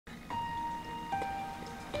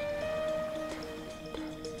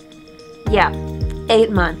Yeah, 8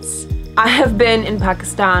 months. I have been in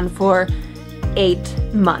Pakistan for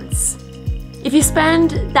 8 months. If you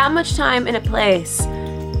spend that much time in a place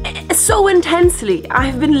so intensely,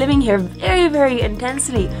 I've been living here very, very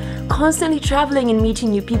intensely, constantly traveling and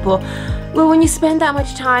meeting new people. Well, when you spend that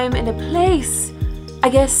much time in a place, I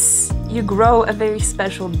guess you grow a very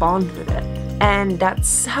special bond with it. And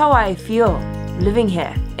that's how I feel living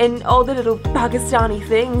here, in all the little Pakistani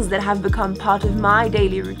things that have become part of my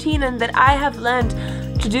daily routine and that I have learned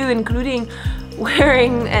to do, including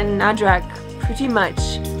wearing an adrak pretty much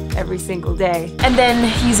every single day. And then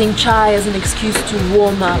using chai as an excuse to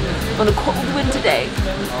warm up on a cold winter day.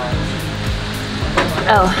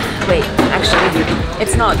 Oh, wait, actually,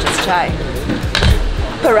 it's not just chai.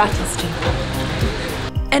 Parathas too.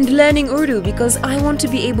 And learning Urdu because I want to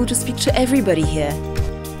be able to speak to everybody here.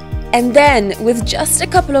 And then, with just a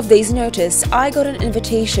couple of days' notice, I got an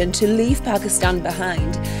invitation to leave Pakistan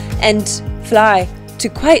behind and fly to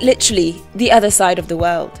quite literally the other side of the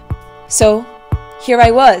world. So, here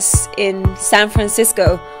I was in San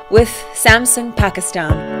Francisco with Samsung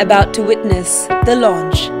Pakistan, about to witness the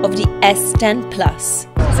launch of the S10 Plus.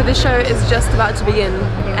 So the show is just about to begin,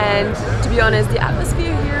 and to be honest, the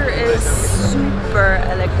atmosphere here is super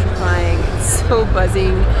electrifying. It's so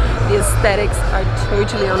buzzing. The aesthetics are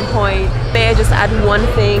totally on point. May I just add one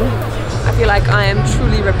thing? I feel like I am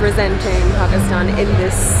truly representing Pakistan in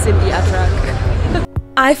this Sindhi Atrak.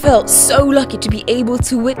 I felt so lucky to be able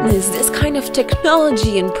to witness this kind of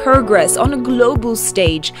technology and progress on a global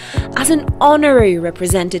stage as an honorary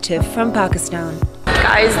representative from Pakistan.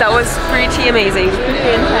 Guys, that was pretty amazing,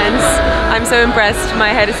 pretty intense. I'm so impressed, my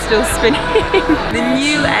head is still spinning. The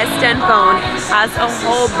new S10 phone has a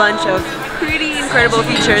whole bunch of pretty incredible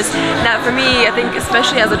features that for me, I think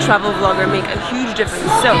especially as a travel vlogger, make a huge difference.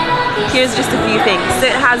 So here's just a few things. So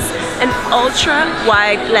it has an ultra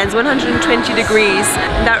wide lens, 120 degrees,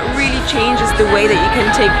 that really changes the way that you can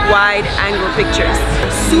take wide angle pictures.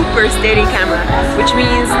 Super steady camera, which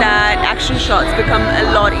means that action shots become a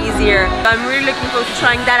lot easier. I'm really looking forward to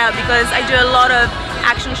trying that out because I do a lot of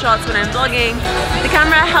action shots when I'm vlogging. The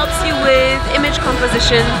camera helps you with image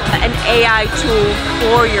composition, an AI tool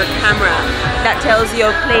for your camera that tells you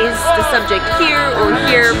place the subject here or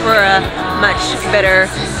here for a much better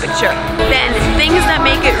picture. Then things that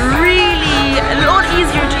make it really a lot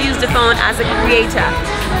easier to use the phone as a creator.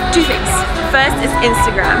 Two things. First is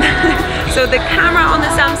Instagram. So the camera on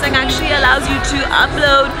the Samsung actually allows you to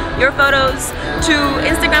upload your photos to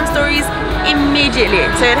Instagram stories immediately.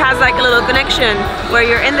 So it has like a little connection where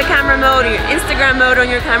you're in the camera mode or your Instagram mode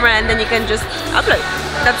on your camera, and then you can just upload.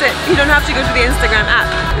 That's it. You don't have to go to the Instagram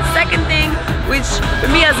app. The second thing, which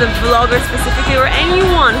for me as a vlogger specifically, or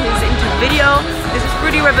anyone who's into video, this is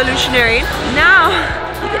pretty revolutionary. Now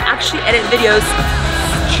you can actually edit videos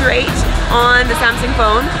straight on the Samsung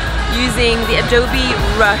phone using the Adobe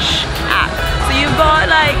Rush app. So you've got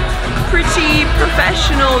like pretty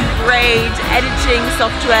professional grade editing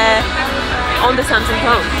software on the Samsung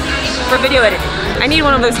phone for video editing. I need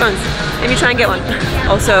one of those phones. Let me try and get one.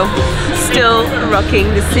 Also, still rocking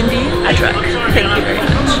the Sindhi Atrak. Thank you very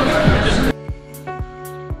much.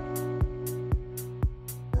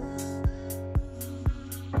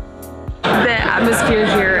 The atmosphere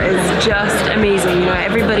here is just amazing. You know,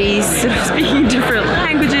 everybody's sort of speaking different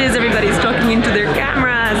languages, everybody's talking into their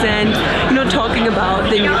cameras and, you know, talking about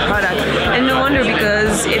the new product. And no wonder,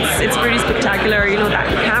 because it's pretty spectacular, you know, that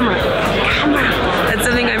camera. That's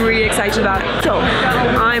something I'm really excited about. So,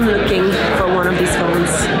 I'm looking for one of these phones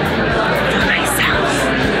for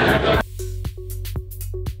myself.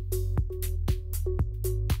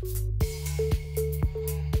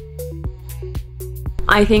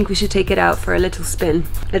 I think we should take it out for a little spin.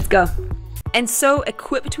 Let's go. And so,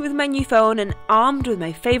 equipped with my new phone and armed with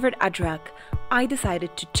my favorite adrak, I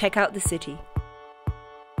decided to check out the city.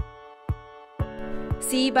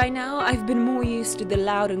 See, by now I've been more used to the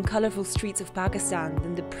loud and colorful streets of Pakistan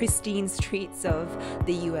than the pristine streets of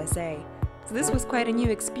the USA. So this was quite a new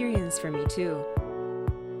experience for me too.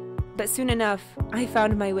 But soon enough, I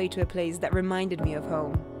found my way to a place that reminded me of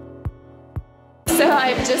home. So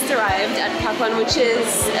I've just arrived at Pakwan, which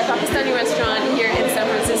is a Pakistani restaurant here in San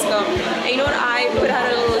Francisco. And you know what? I put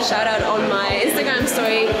out a little shout out on my Instagram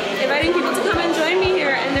story, inviting people to come and join me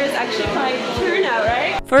here, and there's actually quite a turnout,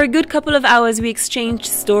 right? For a good couple of hours we exchanged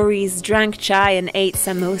stories, drank chai and ate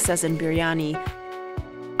samosas and biryani.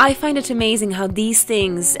 I find it amazing how these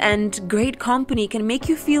things and great company can make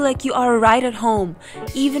you feel like you are right at home,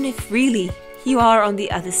 even if really you are on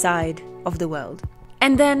the other side of the world.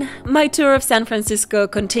 And then my tour of San Francisco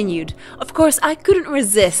continued. Of course, I couldn't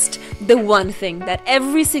resist the one thing that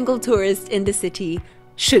every single tourist in the city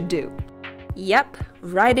should do. Yep,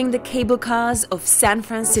 riding the cable cars of San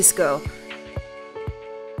Francisco.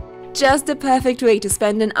 Just the perfect way to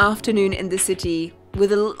spend an afternoon in the city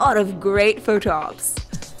with a lot of great photo ops.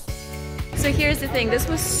 So here's the thing, this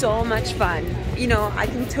was so much fun. You know, I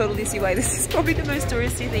can totally see why this is probably the most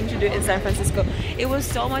touristy thing to do in San Francisco. It was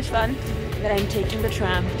so much fun that I'm taking the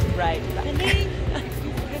tram right back.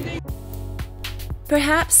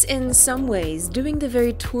 Perhaps in some ways, doing the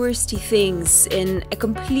very touristy things in a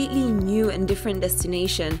completely new and different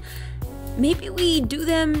destination, maybe we do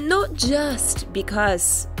them not just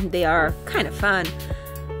because they are kind of fun,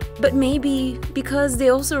 but maybe because they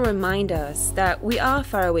also remind us that we are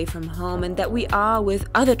far away from home and that we are with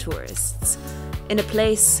other tourists in a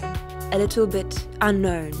place a little bit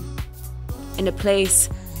unknown, in a place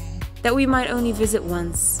that we might only visit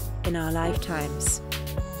once in our lifetimes.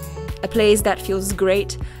 A place that feels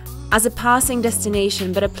great as a passing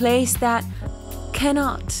destination, but a place that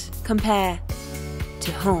cannot compare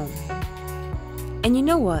to home. And you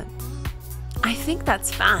know what? I think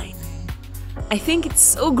that's fine. I think it's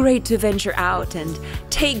so great to venture out and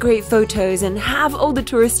take great photos and have all the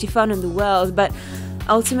touristy fun in the world, but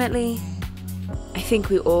ultimately, I think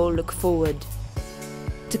we all look forward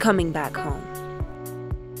to coming back home.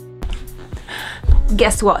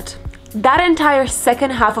 Guess what? That entire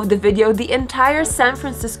second half of the video, the entire San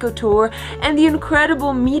Francisco tour, and the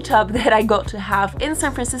incredible meetup that I got to have in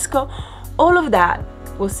San Francisco, all of that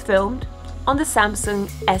was filmed on the Samsung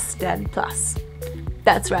S10 Plus.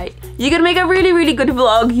 That's right, you can make a really good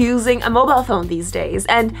vlog using a mobile phone these days,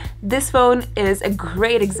 and this phone is a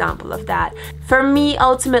great example of that. For me,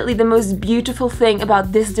 ultimately, the most beautiful thing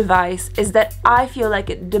about this device is that I feel like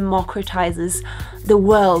it democratizes the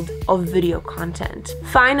world of video content.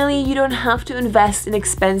 Finally, you don't have to invest in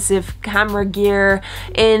expensive camera gear,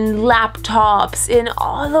 in laptops, in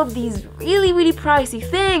all of these really pricey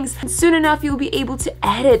things. And soon enough, you'll be able to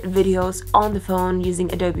edit videos on the phone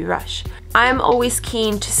using Adobe Rush. I'm always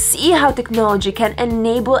keen to see how technology can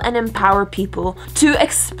enable and empower people to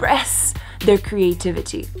express their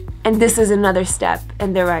creativity. And this is another step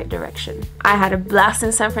in the right direction. I had a blast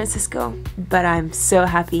in San Francisco, but I'm so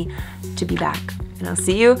happy to be back. And I'll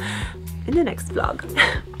see you in the next vlog.